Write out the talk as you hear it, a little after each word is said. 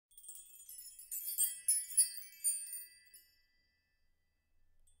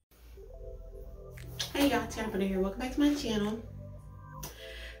Hey y'all, Teanna B here. Welcome back to my channel.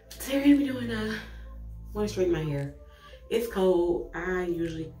 Today we're gonna be doing want to straighten my hair. It's cold.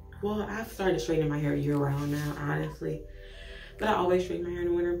 I've started straightening my hair year round now, honestly. But I always straighten my hair in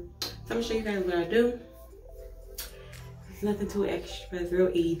the winter. So I'm gonna show you guys what I do. It's nothing too extra. It's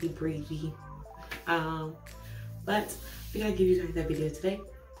real easy, breezy. But we gotta give you guys that video today.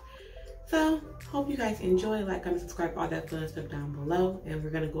 So hope you guys enjoy. Like, comment, subscribe, all that fun stuff down below. And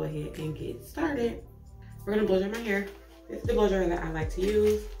we're gonna go ahead and get started. We're gonna blow dry my hair. This is the blow dryer that I like to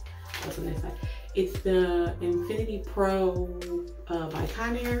use. What's on this side? It's the Infinity Pro by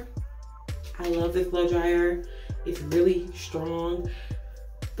Teanna. I love this blow dryer. It's really strong.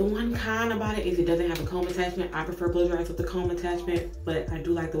 The one con about it is it doesn't have a comb attachment. I prefer blow dryers with the comb attachment, but I do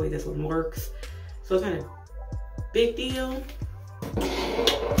like the way this one works. So it's not a big deal.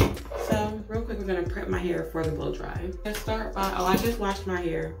 So real quick, we're gonna prep my hair for the blow dry. Let's start by, I just washed my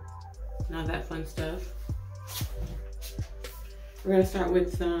hair. Not that fun stuff. We're gonna start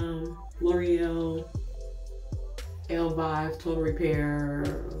with some L'Oreal L5 Total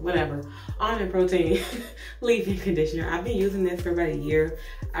Repair, whatever, almond protein leave-in conditioner. I've been using this for about a year.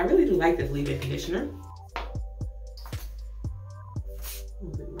 I really do like this leave-in conditioner. A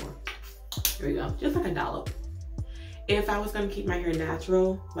little bit more. There we go, just like a dollop. If I was gonna keep my hair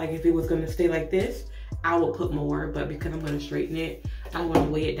natural, like if it was gonna stay like this, I would put more, but because I'm gonna straighten it, I don't wanna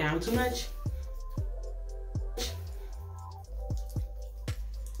weigh it down too much.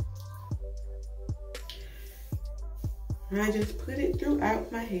 And I just put it throughout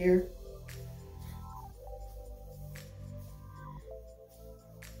my hair.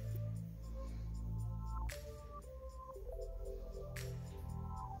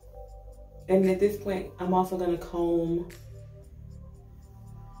 And at this point, I'm also gonna comb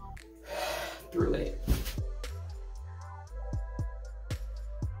through it.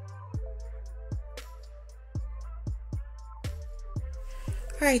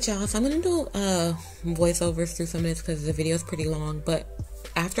 Alright y'all, so I'm going to do voiceovers through some of this because the video is pretty long, but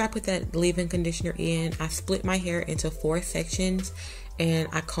after I put that leave-in conditioner in, I split my hair into 4 sections and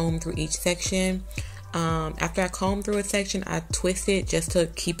I comb through each section. After I comb through a section, I twist it just to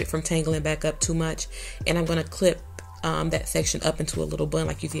keep it from tangling back up too much, and I'm going to clip that section up into a little bun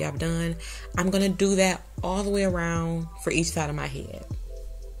like you see I've done. I'm going to do that all the way around for each side of my head.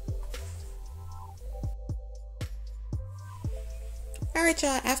 Alright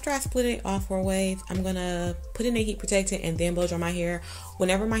y'all, after I split it off 4 ways, I'm gonna put in a heat protectant and then blow dry my hair.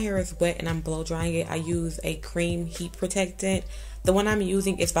 Whenever my hair is wet and I'm blow drying it, I use a cream heat protectant. The one I'm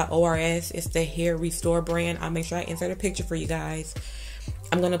using is by ORS. It's the Hair Restore brand. I'll make sure I insert a picture for you guys.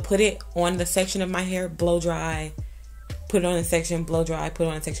 I'm gonna put it on the section of my hair, blow dry, put it on a section, blow dry, put it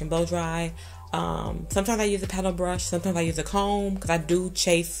on a section, blow dry. Sometimes I use a paddle brush, sometimes I use a comb because I do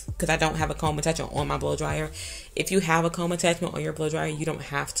chase because I don't have a comb attachment on my blow dryer. If you have a comb attachment on your blow dryer, you don't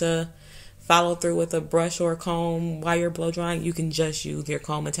have to follow through with a brush or a comb while you're blow drying. You can just use your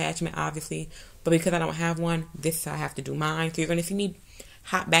comb attachment, obviously. But because I don't have one, this is how I have to do mine. So you're going to see me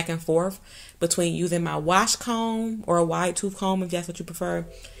hop back and forth between using my wash comb or a wide tooth comb, if that's what you prefer,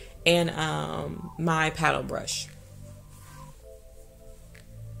 and my paddle brush.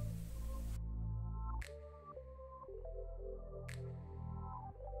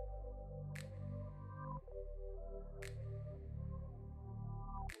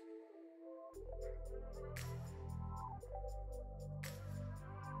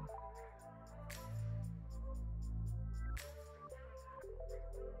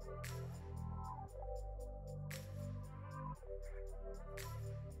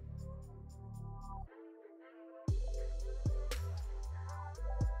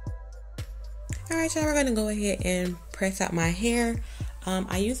 Alright y'all, we're gonna go ahead and press out my hair.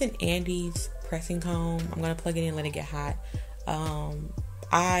 I use an Andes pressing comb. I'm gonna plug it in, let it get hot.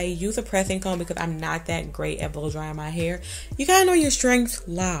 I use a pressing comb because I'm not that great at blow drying my hair. You gotta know your strengths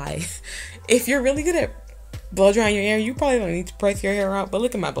lie. If you're really good at blow drying your hair, you probably don't need to press your hair out, but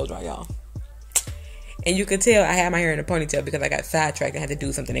look at my blow dry, y'all. And you could tell I had my hair in a ponytail because I got sidetracked and had to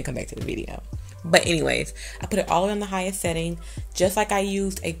do something and come back to the video. But anyways, I put it all on the highest setting. Just like I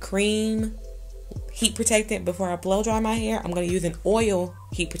used a cream heat protectant before I blow dry my hair, I'm going to use an oil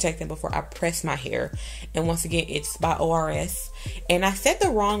heat protectant before I press my hair. And once again, it's by ORS. And I said the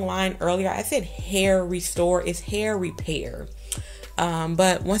wrong line earlier. I said hair restore. It's hair repair.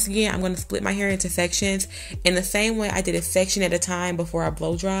 But once again, I'm going to split my hair into sections. In the same way I did a section at a time before I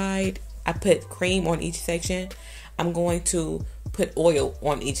blow dried, I put cream on each section. I'm going to put oil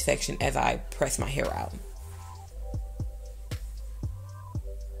on each section as I press my hair out.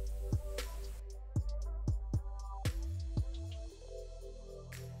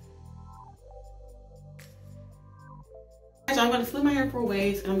 y'all, I'm gonna split my hair 4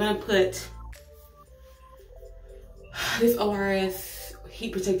 ways, and I'm gonna put this ORS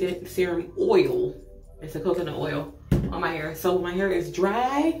heat protected serum oil. It's a coconut oil on my hair. So when my hair is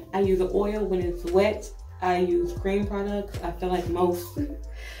dry, I use the oil. When it's wet, I use cream products. I feel like most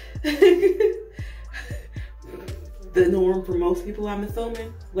the norm for most people, I'm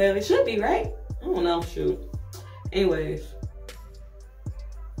assuming. Well, it should be, right? I don't know, shoot. Anyways,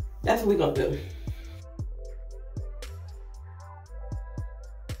 that's what we gonna do.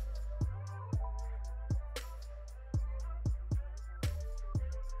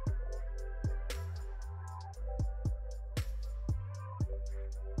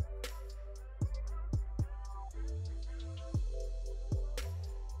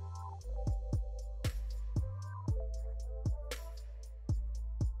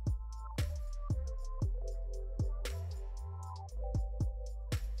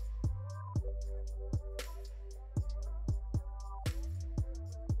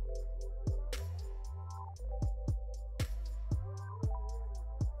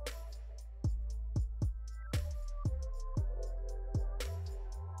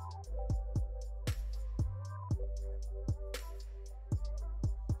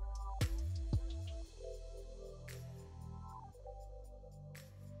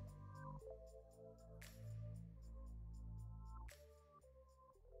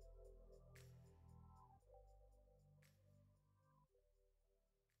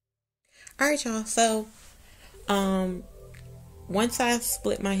 All right, y'all. So, once I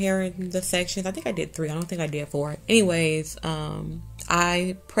split my hair in the sections, I think I did 3. I don't think I did 4. Anyways,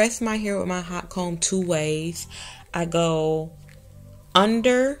 I press my hair with my hot comb 2 ways. I go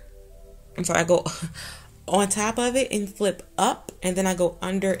under. I go on top of it and flip up, and then I go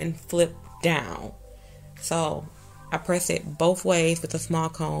under and flip down. So I press it both ways with a small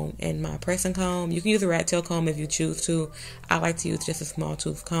comb and my pressing comb. You can use a rat tail comb if you choose to. I like to use just a small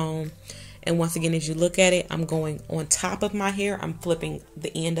tooth comb. And once again, as you look at it, I'm going on top of my hair. I'm flipping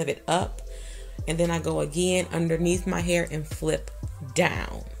the end of it up. And then I go again underneath my hair and flip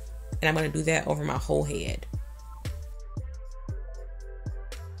down. And I'm going to do that over my whole head.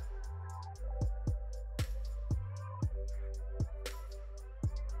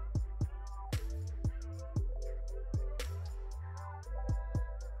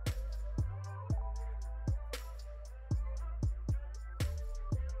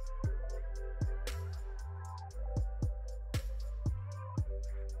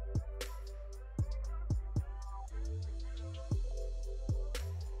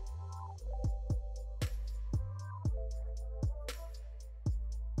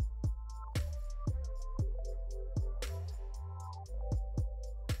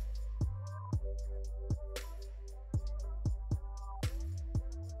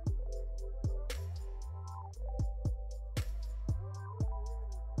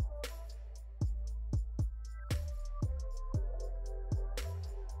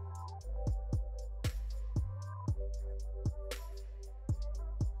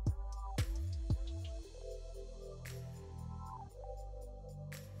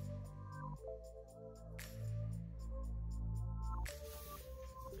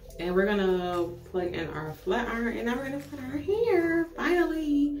 And we're gonna plug in our flat iron, and now we're gonna put our hair.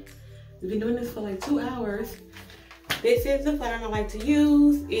 Finally, we've been doing this for like 2 hours. This is the flat iron I like to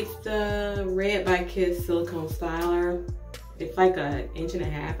use. It's the Red by Kiss silicone styler. It's like 1.5 inches,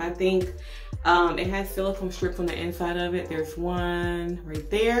 I think. It has silicone strips on the inside of it. There's one right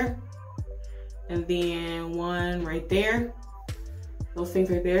there, and then one right there. Those things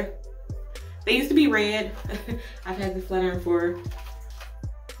right there. They used to be red. I've had this flat iron for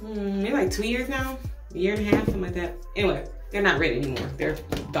maybe like 2 years now, 1.5 years, something like that. Anyway, they're not red anymore. They're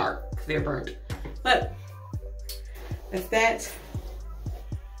dark, they're burnt. But that's that.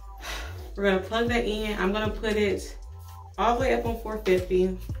 We're gonna plug that in. I'm gonna put it all the way up on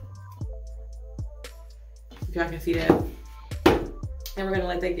 450. If y'all can see that. And we're gonna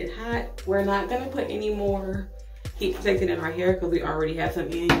let that get hot. We're not gonna put any more heat protectant in our hair because we already have some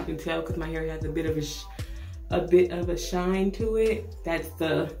in. You can tell because my hair has a bit of a shine to it. That's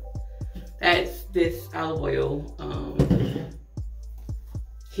this olive oil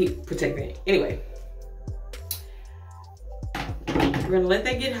heat protectant. Anyway, we're gonna let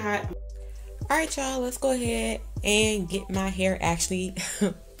that get hot. All right, y'all, let's go ahead and get my hair actually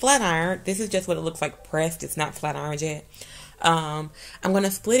flat ironed. This is just what it looks like pressed. It's not flat ironed yet. I'm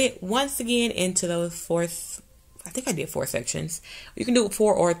gonna split it once again into those 4. I think I did 4 sections. You can do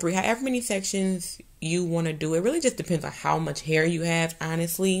 4 or 3, however many sections you want to do. It really just depends on how much hair you have,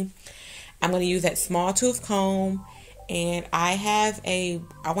 honestly. I'm going to use that small tooth comb, and I have I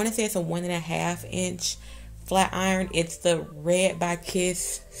want to say it's a 1.5 inch flat iron. It's the Red by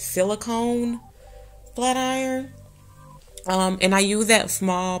Kiss silicone flat iron. And I use that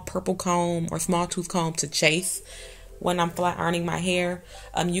small purple comb or small tooth comb to chase when I'm flat ironing my hair.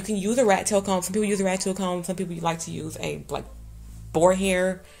 You can use a rat tail comb. Some people use a rat tail comb. Some people like to use a like boar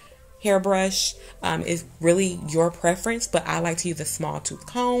hairbrush. It's really your preference, but I like to use a small tooth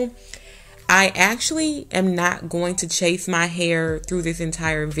comb. I actually am not going to chase my hair through this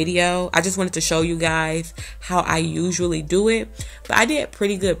entire video. I just wanted to show you guys how I usually do it. But I did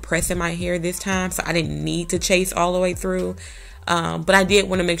pretty good pressing my hair this time, so I didn't need to chase all the way through. But I did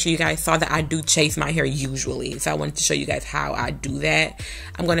want to make sure you guys saw that I do chase my hair usually. So I wanted to show you guys how I do that.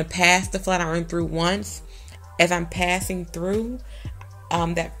 I'm going to pass the flat iron through once. As I'm passing through,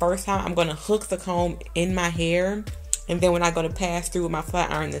 that first time, I'm going to hook the comb in my hair. And then when I go to pass through with my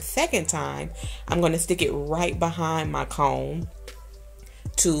flat iron the second time, I'm going to stick it right behind my comb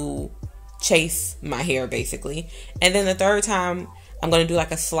to chase my hair, basically. And then the third time, I'm going to do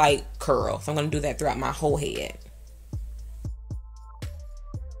like a slight curl. So I'm going to do that throughout my whole head.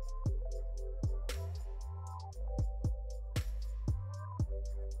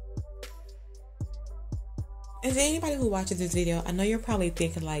 Is there anybody who watches this video? I know you're probably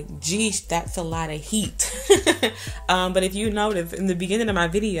thinking like, geez, that's a lot of heat. But if you notice in the beginning of my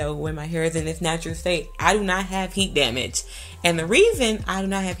video, when my hair is in its natural state, I do not have heat damage. And the reason I do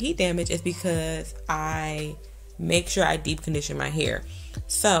not have heat damage is because I make sure I deep condition my hair.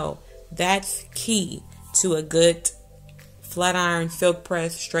 So that's key to a good flat iron, silk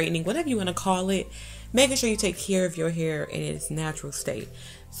press, straightening, whatever you want to call it. Making sure you take care of your hair in its natural state.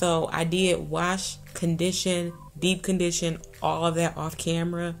 So I did wash, condition, deep condition, all of that off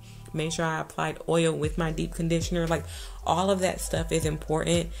camera. Make sure I applied oil with my deep conditioner. Like, all of that stuff is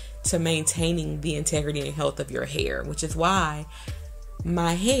important to maintaining the integrity and health of your hair, which is why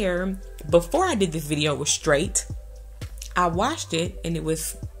my hair, before I did this video, was straight. I washed it and it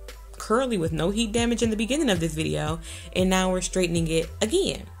was curly with no heat damage in the beginning of this video, and now we're straightening it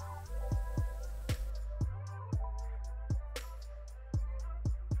again.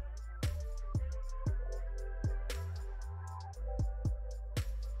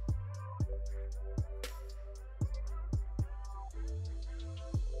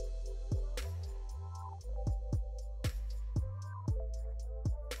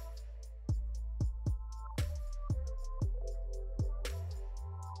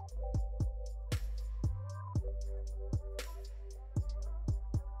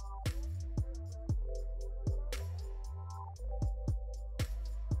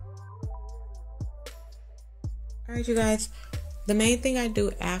 Alright, you guys, the main thing I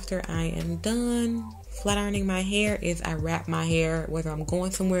do after I am done flat ironing my hair is I wrap my hair. Whether I'm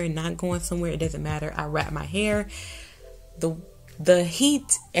going somewhere or not going somewhere, it doesn't matter. I wrap my hair. The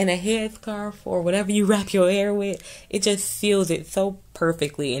heat and a headscarf or whatever you wrap your hair with, it just seals it so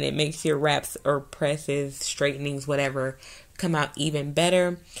perfectly, and it makes your wraps or presses, straightenings, whatever, come out even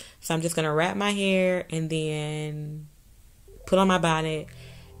better. So I'm just going to wrap my hair and then put on my bonnet.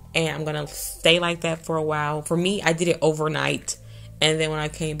 And I'm going to stay like that for a while. For me, I did it overnight. And then when I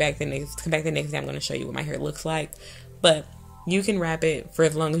came back the next day, I'm going to show you what my hair looks like. But you can wrap it for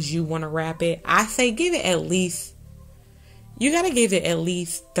as long as you want to wrap it. I say give it at least, you got to give it at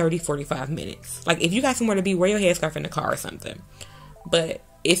least 30, 45 minutes. Like, if you got somewhere to be, wear your headscarf in the car or something. But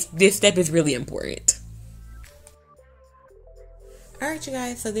this step is really important. Alright, you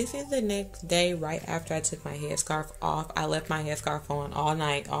guys, so this is the next day right after I took my headscarf off. I left my headscarf on all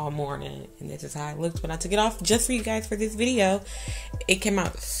night, all morning, and this is how it looked when I took it off just for you guys for this video. It came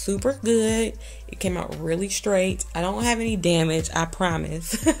out super good. It came out really straight. I don't have any damage, I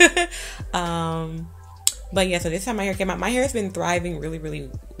promise. But yeah, so this time my hair came out. My hair has been thriving really, really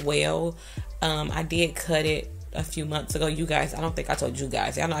well. I did cut it a few months ago. You guys, I don't think I told you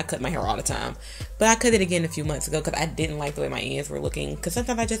guys. I know I cut my hair all the time, but I cut it again a few months ago because I didn't like the way my ends were looking, because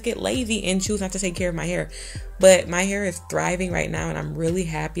sometimes I just get lazy and choose not to take care of my hair. But my hair is thriving right now, and I'm really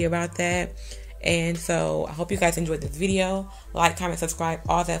happy about that. And so I hope you guys enjoyed this video. Like, comment, subscribe,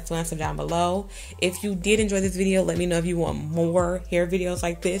 all that fun stuff down below. If you did enjoy this video, let me know if you want more hair videos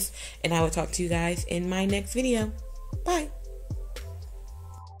like this, and I will talk to you guys in my next video. Bye.